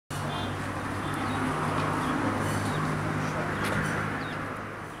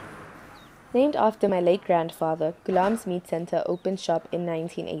Named after my late grandfather, Goolam's Meat Center opened shop in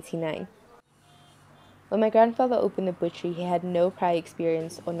 1989. When my grandfather opened the butchery, he had no prior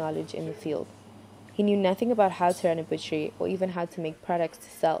experience or knowledge in the field. He knew nothing about how to run a butchery or even how to make products to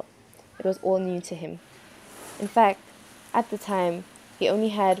sell. It was all new to him. In fact, at the time, he only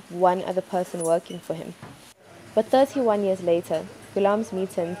had one other person working for him. But 31 years later, Goolam's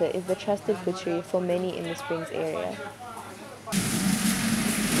Meat Center is the trusted butchery for many in the Springs area.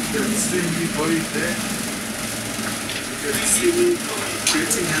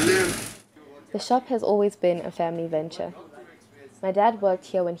 The shop has always been a family venture. My dad worked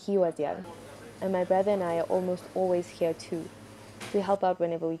here when he was young, and my brother and I are almost always here too. We help out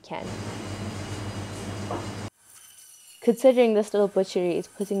whenever we can. Considering this little butchery is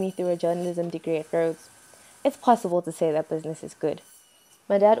putting me through a journalism degree at Rhodes, it's possible to say that business is good.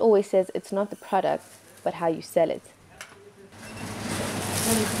 My dad always says it's not the product, but how you sell it.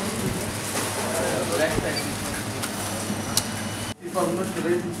 If I'm not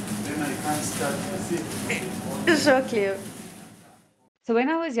ready, then I can't start. It's so cute. So when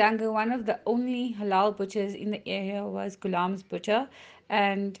I was younger, one of the only halal butchers in the area was Ghulam's Butcher.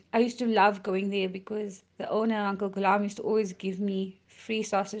 And I used to love going there because the owner, Uncle Ghulam, used to always give me free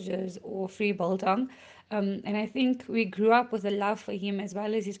sausages or free biltong. And I think we grew up with a love for him as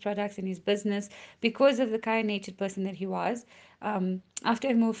well as his products and his business because of the kind-natured person that he was. After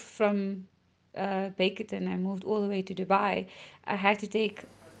I moved from Bakerton, I moved all the way to Dubai. I had to take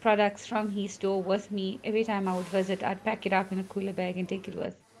products from his store with me. Every time I would visit, I'd pack it up in a cooler bag and take it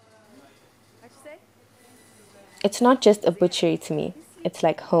with. It's not just a butchery to me, it's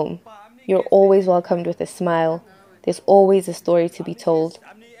like home. You're always welcomed with a smile, there's always a story to be told,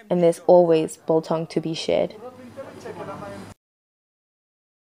 and there's always biltong to be shared.